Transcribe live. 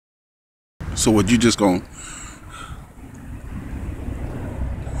So what, you just gonna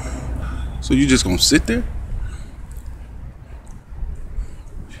sit there?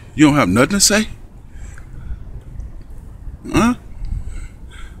 You don't have nothing to say? Huh?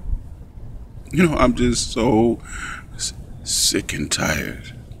 You know, I'm just so sick and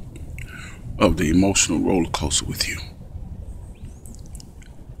tired of the emotional roller coaster with you.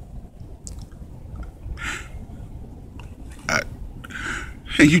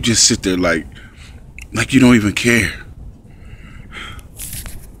 And you just sit there like you don't even care.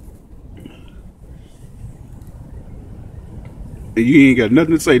 And you ain't got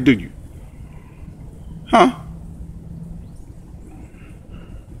nothing to say, do you? Huh?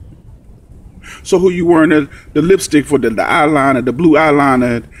 So who you wearing the lipstick for, the eyeliner, the blue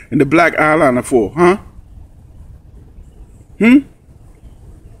eyeliner, and the black eyeliner for, huh?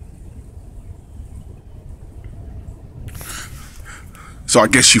 So I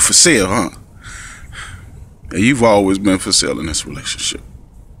guess you for sale, huh? And you've always been for sale in this relationship.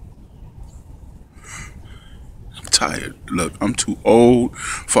 I'm tired. Look, I'm too old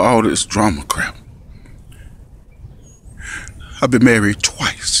for all this drama crap. I've been married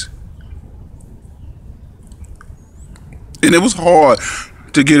twice. And it was hard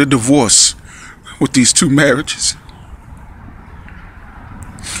to get a divorce with these two marriages.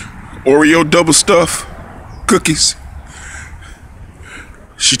 Oreo double stuff cookies.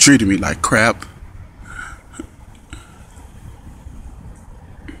 She treated me like crap.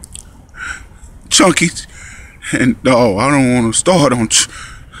 Chunky. And no, I don't want to start on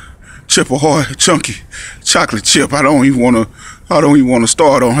Chip Ahoy, Chunky chocolate chip. I don't even want to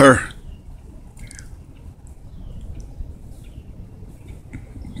start on her.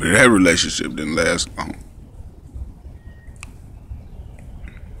 But that relationship didn't last long.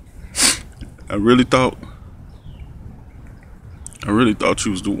 I really thought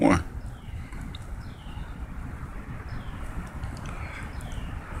you was the one.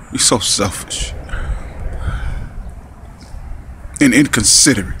 You're so selfish and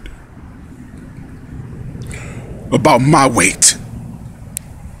inconsiderate about my weight.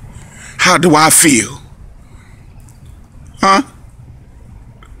 How do I feel? Huh?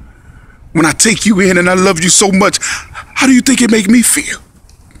 When I take you in and I love you so much, how do you think it make me feel?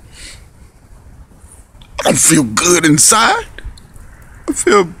 I don't feel good inside. I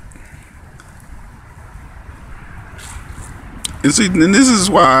feel... And see, and this is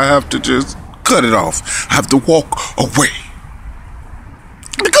why I have to just cut it off. I have to walk away.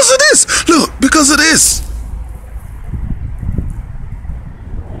 Because of this. Look, because of this.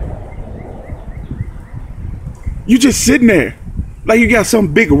 You just sitting there like you got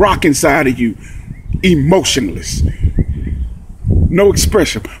some big rock inside of you. Emotionless. No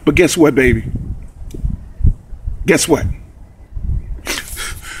expression. But guess what, baby? Guess what?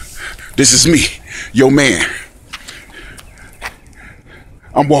 This is me, your man.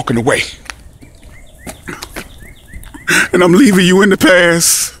 I'm walking away. And I'm leaving you in the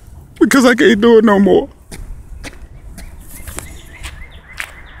past because I can't do it no more.